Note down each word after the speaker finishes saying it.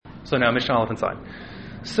So now Mishnah Aleph inside.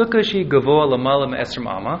 Sukkah shi gavoa lamala me'esrim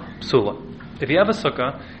amma psula. If you have a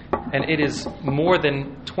sukkah and it is more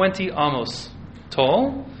than 20 amos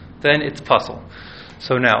tall, then it's pasul.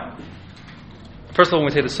 So now, first of all, when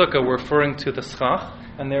we say the sukkah, we're referring to the schach,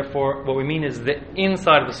 and therefore what we mean is the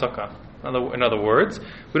inside of the sukkah. In other words,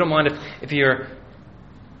 we don't mind if you're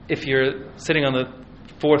sitting on the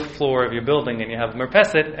 4th floor of your building and you have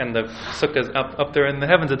merpeset and the sukkah is up there in the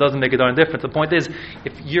heavens, it doesn't make a darn difference. The point is,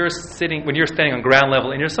 when you're standing on ground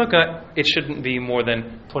level in your sukkah, it shouldn't be more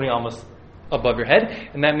than 20 amos above your head,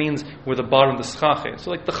 and that means where the bottom of the schach is.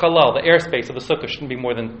 So like the halal, the airspace of the sukkah shouldn't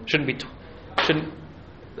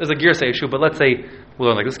there's a girsa issue, but let's say we'll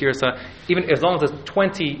learn like this girsa, even as long as it's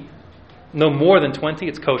 20, no more than 20,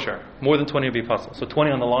 it's kosher. More than 20 would be pasul. So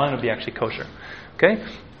 20 on the line would be actually kosher. Okay?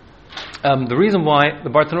 The reason why, the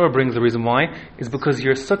Bartanura brings the reason why, is because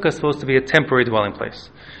your sukkah is supposed to be a temporary dwelling place.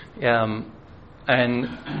 And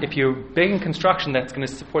if you're big in construction that's going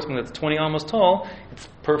to support something that's 20 amos tall, it's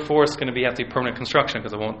per force going to have to be permanent construction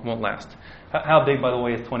because it won't last. How big, by the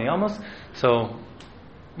way, is 20 amos? So,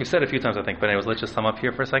 we've said it a few times, I think, but anyways, let's just sum up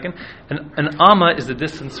here for a second. An amma is the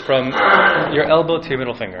distance from your elbow to your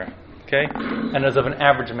middle finger, okay? And as of an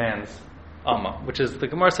average man's amma, which is, the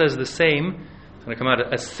Gemara says the same, it's going to come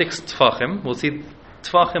out as 6 tfachim. We'll see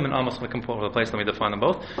tfachim and amos going to come all over the place. Let me define them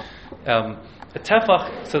both. A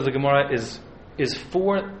tefach, says the Gemara, is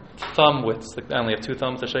 4 thumb widths. I only have 2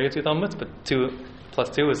 thumbs to show you 2 thumb widths, but 2 plus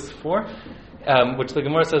 2 is 4, which the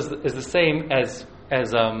Gemara says is the same as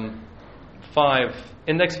 5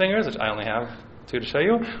 index fingers, which I only have 2 to show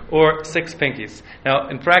you, or 6 pinkies. Now,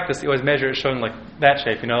 in practice, you always measure it showing like that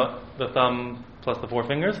shape, the thumb plus the 4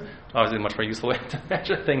 fingers. Obviously, a much more useful way to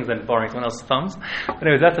measure things than borrowing someone else's thumbs. But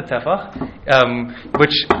anyways, that's a tefach,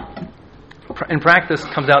 which in practice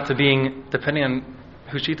comes out to being, depending on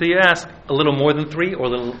whose shita you ask, a little more than 3 or a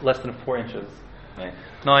little less than 4 inches. Okay?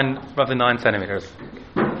 Roughly 9 centimeters.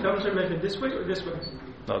 Thumbs are measured this way or this way?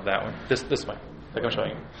 No, that one. This way. Like I'm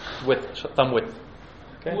showing you. Thumb width.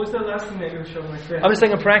 Okay? What was the last thing that you were showing like that? I'm just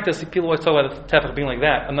saying in practice, people always talk about the tefach being like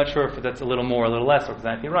that. I'm not sure if that's a little more or a little less or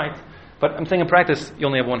exactly right. But I'm saying in practice, you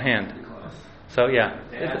only have one hand. So, yeah.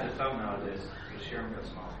 They add the thumb nowadays. The shirim gets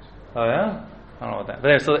small. Oh, yeah? I don't know about that.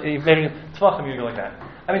 But anyway, so maybe tefachim you go like that.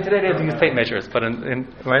 I mean, today they have to use tape measures, but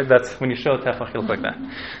right, that's when you show tefach, you look like that.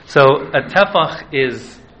 So, a tefach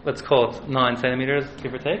is, let's call it 9 centimeters,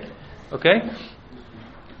 give or take. Okay?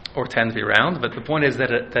 Or 10 to be round, but the point is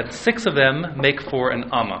that 6 of them make for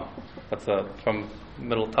an amma. That's from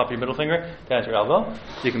top of your middle finger down to your elbow.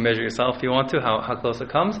 You can measure yourself if you want to, how close it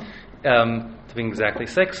comes, to being exactly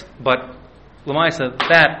 6. But Lamaisa,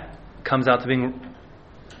 that comes out to being,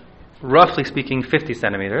 roughly speaking, 50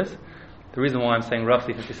 centimeters. The reason why I'm saying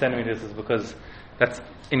roughly 50 centimeters is because that's,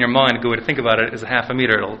 in your mind, a good way to think about it, is a half a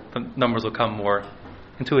meter. The numbers will come more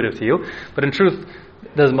intuitive to you. But in truth,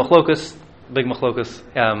 there's machlokus, big machlokus,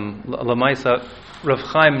 Lamaisa, Rav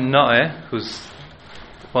Chaim Naeh, who's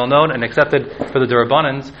well known and accepted for the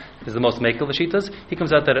Durabanans, is the most makel of the shitas. He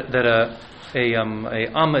comes out that a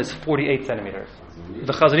amma is 48 centimeters.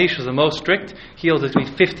 The Chazon Ish is the most strict. He holds it to be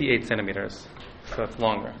 58 centimeters, so that's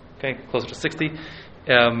longer. Okay, closer to 60.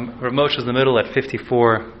 Rav Moshe is in the middle at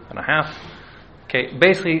 54 and a half. Okay,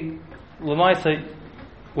 basically, Lamaisa,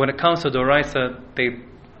 when it comes to Doraisa, they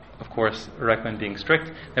of course recommend being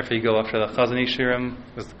strict. Therefore, you go after the Chazon Ish shirim.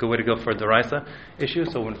 Is a good way to go for a Doraisa issue.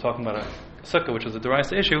 So when we're talking about a sukkah, which is a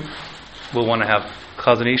Doraisa issue, we'll want to have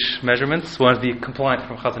Chazon Ish measurements. We want to be compliant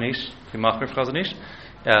from Chazon Ish, be machmir for Chazon Ish.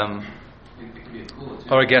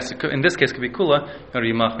 Or I guess in this case it could be kula. You want to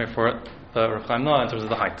be machmir for Rav Chaim Naeh in terms of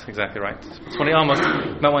the height. Exactly right. 20 amos.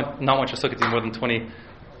 You might not want your sukkah to be more than 20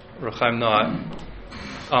 Rav Chaim Naeh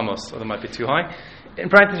amos, or that might be too high. In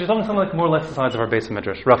practice, you're talking something like more or less the size of our base of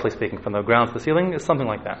midrash, roughly speaking, from the ground to the ceiling, is something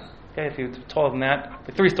like that. Okay, if you're taller than that,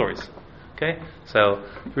 like 3 stories. Okay, so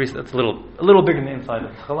that's a little bigger than the inside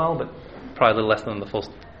of the halal, but probably a little less than the full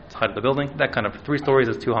height of the building. That kind of 3 stories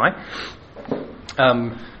is too high.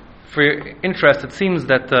 For your interest, it seems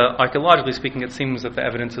that archaeologically speaking, it seems that the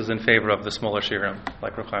evidence is in favor of the smaller shirim,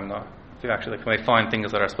 like Rav Chaim Naeh. If you actually may find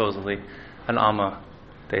things that are supposedly an amma,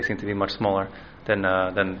 they seem to be much smaller than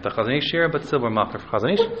the Chazon Ish shir, but still we're machmir for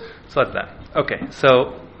Chazon Ish. So that's that. Okay,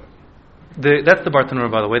 so that's the Bartanura,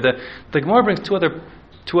 by the way. The Gemara brings two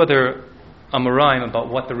other Amoraim about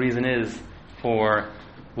what the reason is for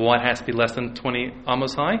what has to be less than 20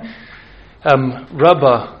 amos high.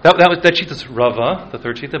 Rabba, that shita's Rava, the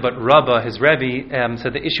third shita, but Rabba, his Rebbe,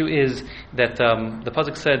 said the issue is that the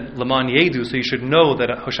pasuk said Laman Yedu, so you should know that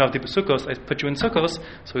Hoshavti Pesukos, I put you in Sukkos.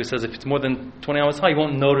 So he says if it's more than 20 amos high, you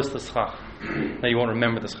won't notice the schach. Now you won't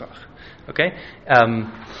remember the schach. Okay.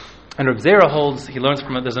 And Reb Zera holds, he learns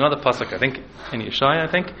from it, there's another pasuk, I think, in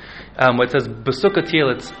Yeshaya, where it says, B'sukkah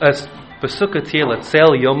tiyel sel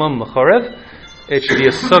yomam m'chorev. It should be a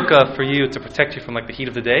sukkah for you to protect you from like the heat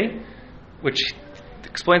of the day, which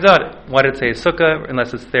explains out why did it say a sukkah,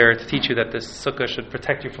 unless it's there to teach you that this sukkah should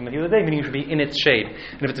protect you from the heat of the day, meaning you should be in its shade.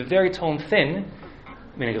 And if it's very tone thin,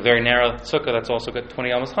 meaning a very narrow sukkah that's also got 20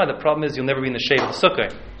 amos high, the problem is you'll never be in the shade of the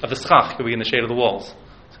sukkah, of the schach, you'll be in the shade of the walls.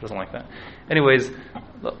 So it doesn't like that. Anyways,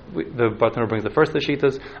 the Bartanur brings the first of the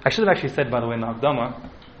shitas. I should have actually said, by the way, in the Hakdama,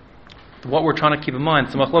 what we're trying to keep in mind,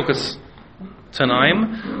 Tzemach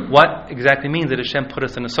Tanaim, what exactly means that Hashem put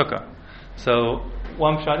us in a sukkah. So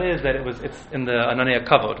one shot is that it's in the Ananei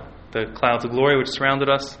Kavod, the clouds of glory which surrounded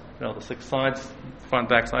us, the 6 sides, front,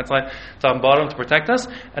 back, side, top and bottom to protect us.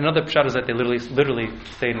 Another shot is that they literally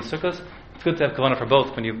stayed in sukkahs. It's good to have kavanah for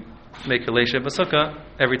both when you make your leisha of a sukkah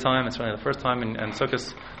every time. It's really the first time, and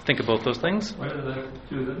sukkahs think of both those things. What are the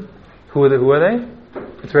two of them? Who are they?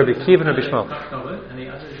 It's Rabbi Kiva and Rabbi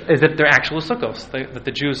Shmuel. Is that they're actual sukkahs that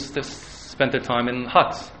the Jews spent their time in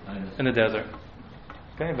huts in the desert.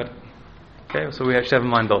 Okay, so we should have in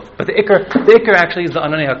mind both. But the ikar actually is the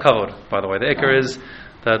Ananei HaKavod, by the way. The ikar is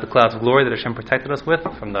the clouds of glory that Hashem protected us with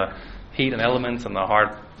from the heat and elements and the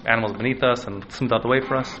hard animals beneath us and smoothed out the way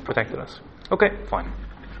for us, protected us. Okay, fine.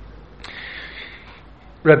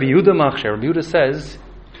 Rabbi Yehuda says,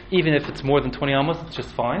 even if it's more than 20 amos, it's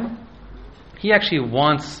just fine. He actually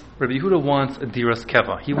Rabbi Yehuda wants a diras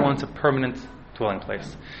keva. He wants a permanent dwelling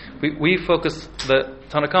place. We focus, the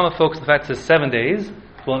Tanakama focus on the fact that it's 7 days,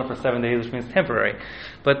 dwelling for 7 days, which means temporary.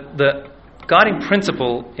 But the guiding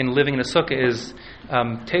principle in living in a sukkah is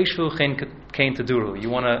Teishu Kein Taduru.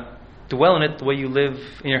 You want to dwell in it the way you live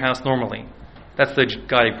in your house normally. That's the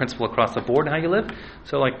guiding principle across the board in how you live.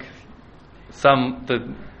 So like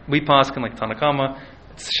we paskin like Tanakama,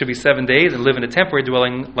 it should be 7 days and live in a temporary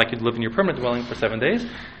dwelling like you'd live in your permanent dwelling for 7 days.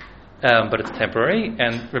 But it's temporary.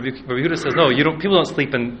 And Rabbi Yehuda says, no, people don't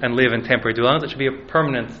sleep and live in temporary dwellings. It should be a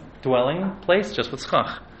permanent dwelling place just with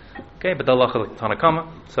schach. Okay, but the halacha like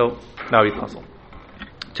Tanakama, so now we puzzle.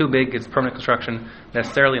 Too big, it's permanent construction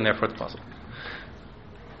necessarily, and therefore it's puzzle.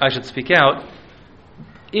 I should speak out.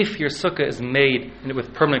 If your sukkah is made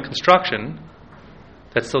with permanent construction,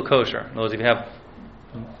 that's still kosher. In other words, if you have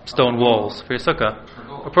stone walls for your sukkah,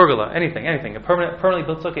 a pergola, anything, a permanently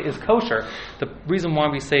built sukkah is kosher. The reason why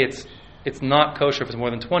we say it's not kosher if it's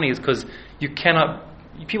more than 20 is because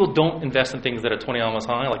people don't invest in things that are 20 amos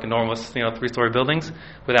high, like enormous, 3-story buildings,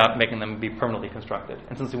 without making them be permanently constructed.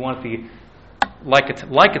 And since we want it to be like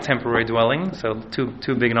a temporary dwelling, so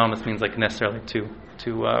too big an amos means like necessarily too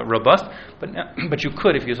robust. But you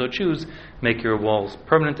could, if you so choose, make your walls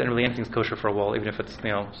permanent, and really anything's kosher for a wall, even if it's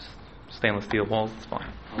stainless steel walls, it's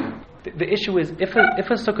fine. The issue is if a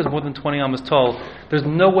sukkah is more than 20 amos tall, there's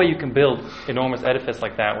no way you can build enormous edifice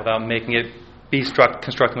like that without making it be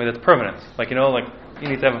constructed in a way that's permanent. You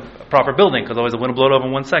need to have a proper building because otherwise the wind will blow it over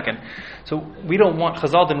in 1 second. So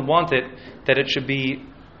Chazal didn't want it that it should be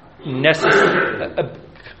an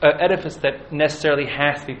edifice that necessarily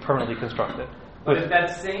has to be permanently constructed. But if that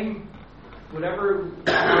same, whatever you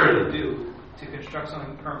were to do to construct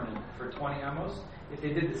something permanent for 20 amos, if they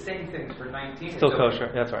did the same things for 19, still kosher.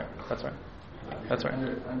 Okay. That's right.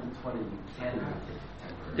 Under 20, 10.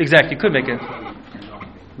 Exactly, you could make it.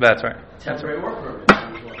 That's right. Temporary or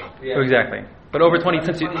permanent. Yeah. Exactly. But over 20,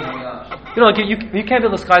 since you can't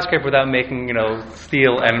build a skyscraper without making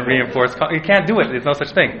steel and reinforced. You can't do it. There's no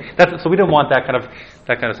such thing. So we didn't want that kind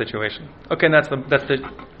of situation. Okay, and that's the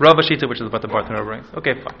Rav Shita, which is what the Bartanur brings.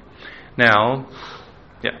 Okay, fine. Now,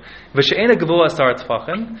 yeah, v'she'ena gevua asar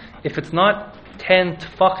tefachim. If it's not 10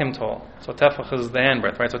 tefachim tall, so tefach is the hand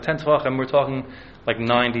breadth, right? So 10 tefachim, we're talking like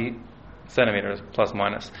 90 centimeters plus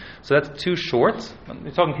minus. So that's too short.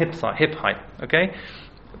 We're talking hip height. Okay.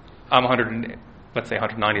 I'm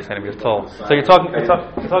 190 centimeters tall. So you're talking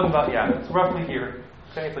about, it's roughly here.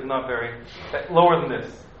 Okay, it's like not very, lower than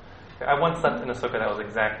this. Okay, I once slept in a sukkah that was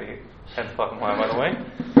exactly 10 fucking high, by the way,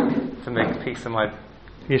 to make peace in my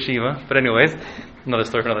yeshiva. But anyways, another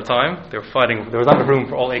story for another time. They were fighting, there was not a room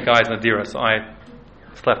for all 8 guys in the dira, so I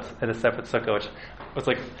slept in a separate sukkah, which was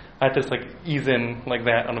like, I had to just ease in like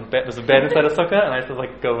that on a bed. There's a bed inside a sukkah, and I had to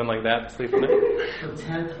go in like that, sleep in it. So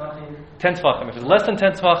 10 tefachim. 10 tefachim. If it's less than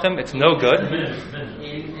 10 tefachim, it's no good.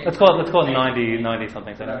 Let's call it 90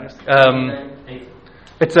 something centimeters.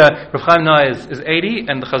 It's Rav Chaim Nai is 80,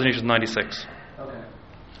 and the Chazon Ish is 96. Okay.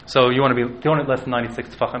 So you want it less than 96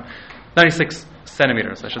 tefachim, 96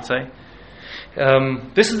 centimeters, I should say.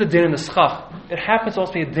 This is a din in the schach. It happens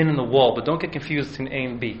also to be a din in the wall, but don't get confused between A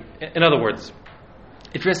and B. In other words,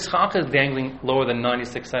 If your schach is dangling lower than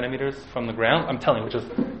 96 centimeters from the ground, I'm telling you, which is,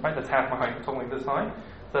 right, that's half my height, I'm talking like this high,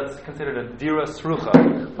 so that's considered a dira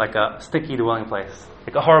srucha, like a sticky dwelling place,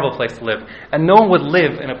 like a horrible place to live. And no one would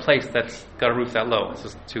live in a place that's got a roof that low. It's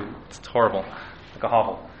just it's horrible, like a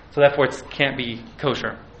hovel. So therefore it can't be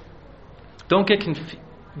kosher. Don't get confused.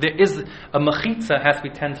 There is, a machitza has to be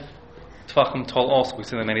 10 tefachim tall also, we've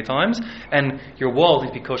seen that many times, and your walls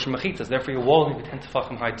need to be kosher machitzas, therefore your walls need to be 10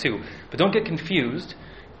 tefachim high too. But don't get confused.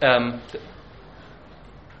 You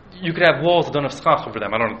could have walls that don't have schach over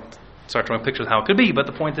them. I don't start drawing pictures of how it could be, but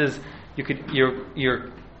the point is,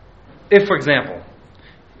 if for example,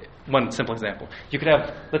 one simple example, you could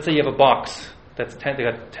have, let's say you have a box that's they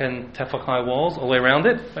got 10 tefach high walls all the way around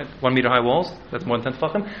it, right? 1 meter high walls, that's more than 10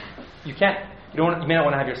 tefachim. You may not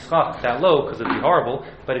want to have your schach that low because it'd be horrible,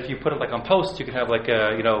 but if you put it like on posts, you could have like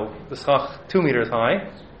the schach 2 meters high,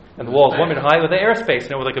 and the walls 1 meter high with the airspace,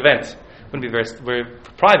 with like a vent. Wouldn't be very, very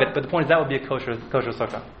private, but the point is that would be a kosher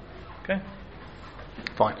sukkah. Okay?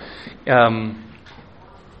 Fine.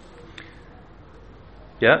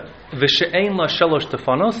 Yeah. V'she'ein la shalosh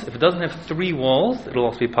tefanos. If it doesn't have 3 walls, it'll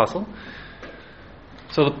also be pasul.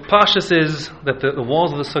 So the pashas is that the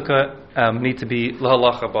walls of the sukkah need to be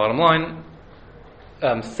lahalacha. Bottom line,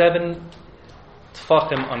 7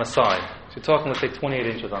 tefachim on a side. So you're talking, let's say, 28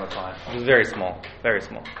 inches on a side, which is very small, very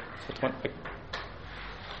small. So like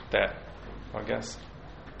that, I guess.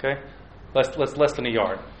 Okay, less than a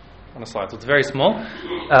yard on a side. So it's very small.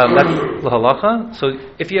 That's lahalacha. So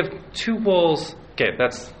if you have 2 walls, okay,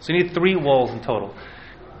 so you need 3 walls in total.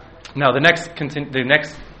 Now the next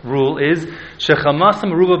rule is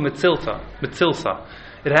shechamasam ruba mitzilsa.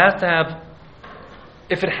 It has to have.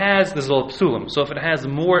 If it has, this is all psulim. So if it has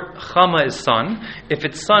more, chama is sun. If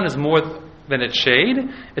its sun is more than its shade,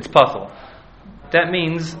 it's pasul. That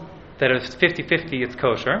means that if it's 50-50, it's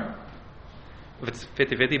kosher. If it's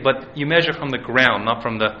 50-50, but you measure from the ground, not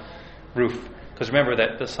from the roof. Because remember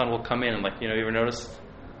that the sun will come in, and you ever notice,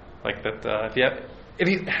 like that, if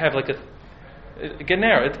you have like it gets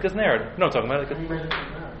narrowed. No, I'm talking about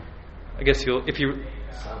I guess you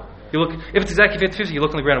look, if it's exactly 50-50, you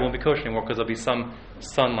look on the ground, it won't be kosher anymore because there'll be some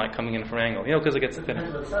sunlight coming in from an angle. Because it gets thinner.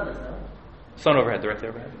 Depends where the sun is, no? Sun overhead, directly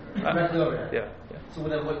overhead. Directly overhead? Yeah. So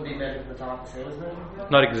then wouldn't be measured from the top the same as measured?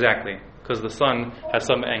 Not exactly, because the sun has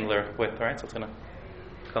some angular width, right? So it's going to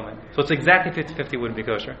come in. So it's exactly 50-50 wouldn't be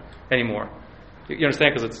kosher anymore. You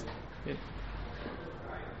understand? Because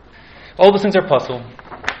all those things are pasul.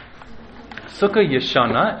 Sukkah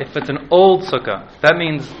yeshana, if it's an old sukkah, that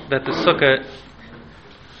means that the sukkah,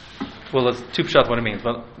 well, there's 2 pshat what it means,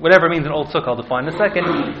 but whatever it means in old sukkah, I'll define in a second.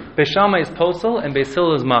 Beis Shammai is posel and Beis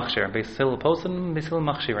Hillel is machshir. Beis Hillel posel and Beis Hillel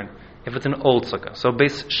machshirin. If it's an old sukkah, so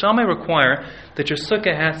Beis Shammai require that your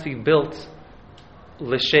sukkah has to be built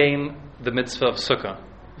l'shem the mitzvah of sukkah.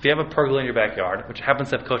 If you have a pergola in your backyard, which happens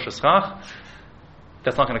to have kosher schach,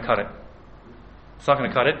 that's not going to cut it. It's not going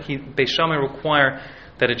to cut it. Beis Shammai require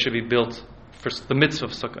that it should be built for the mitzvah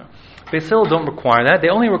of sukkah. Beis Hillel don't require that. They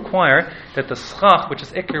only require that the schach, which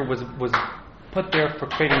is ikr, was put there for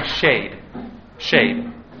creating shade.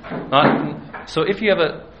 So if you have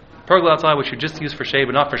a pergola outside which you just use for shade,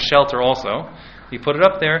 but not for shelter also, you put it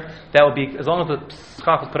up there, that would be, as long as the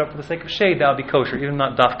schach is put up for the sake of shade, that would be kosher, even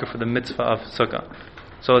not dafka for the mitzvah of sukkah.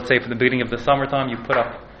 So let's say for the beginning of the summertime, you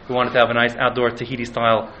wanted to have a nice outdoor Tahiti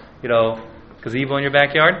style, gazebo in your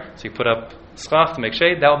backyard, so you put up schach to make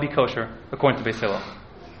shade, that will be kosher according to Beis Hillel.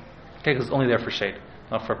 Okay, because it's only there for shade,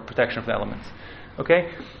 not for protection of the elements.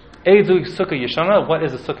 Okay, Eidu sukkah yeshana. What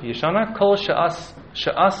is a sukkah yeshana? Kol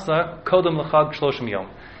she'asa kodem l'chag shloshim yom.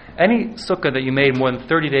 Any sukkah that you made more than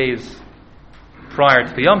 30 days prior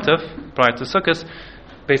to the Yom Tov, prior to Sukkot,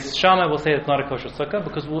 Beis Shammai will say it's not a kosher sukkah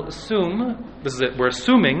because we're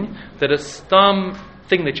assuming that a stam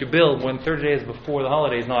thing that you build more than 30 days before the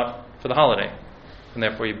holiday is not for the holiday. And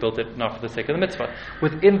therefore you built it not for the sake of the mitzvah.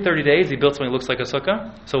 Within 30 days, you built something that looks like a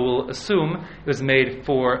sukkah, so we'll assume it was made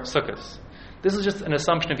for sukkahs. This is just an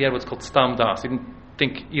assumption if you had what's called stam das. You didn't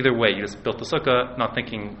think either way. You just built the sukkah, not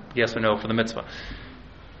thinking yes or no for the mitzvah.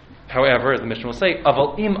 However, as the Mishnah will say,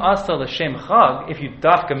 aval im asa l'shem chag, if you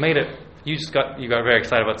dafka made it, you got very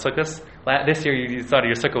excited about sukkahs. This year you decided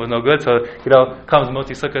your sukkah was no good, so comes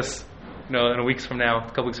Moti Sukkahs. In a couple weeks from now,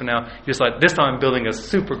 you decide this time I'm building a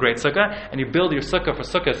super great sukkah, and you build your sukkah for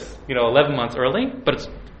sukkahs, 11 months early, but it's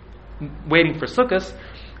waiting for sukkahs.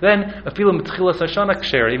 Then afilu mitchilas hashana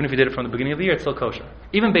ksher, even if you did it from the beginning of the year, it's still kosher.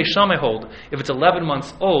 Even Beis Shammai hold, if it's 11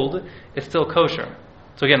 months old, it's still kosher.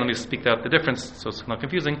 So again, let me speak out the difference so it's not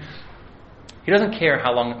confusing. He doesn't care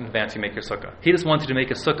how long in advance you make your sukkah. He just wants you to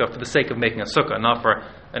make a sukkah for the sake of making a sukkah, not for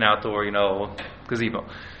an outdoor, gazebo.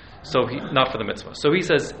 So not for the mitzvah. So he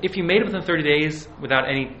says, if you made it within 30 days without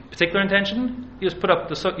any particular intention, you just put up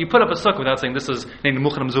a sukkah without saying this is named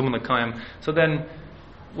Muchanim Zum L'Kayim. So then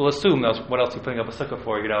we'll assume that's what else you're putting up a sukkah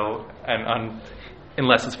for, and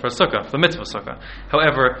unless it's for a sukkah, for the mitzvah sukkah.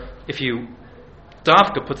 However, if you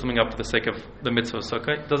dafka put something up for the sake of the mitzvah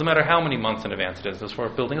sukkah, it doesn't matter how many months in advance it is. As for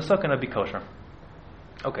building a sukkah, it'd be kosher.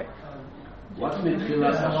 Okay. What's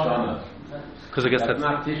Mitchilas Hashanah? Because I guess that's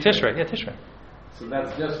not Tishrei. Tishrei. Yeah, Tishrei. So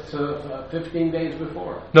that's just 15 days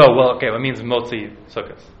before. No, well, okay, it means Motzi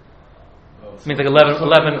Sukkot. It means like 11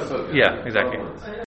 Sukkot. yeah, exactly.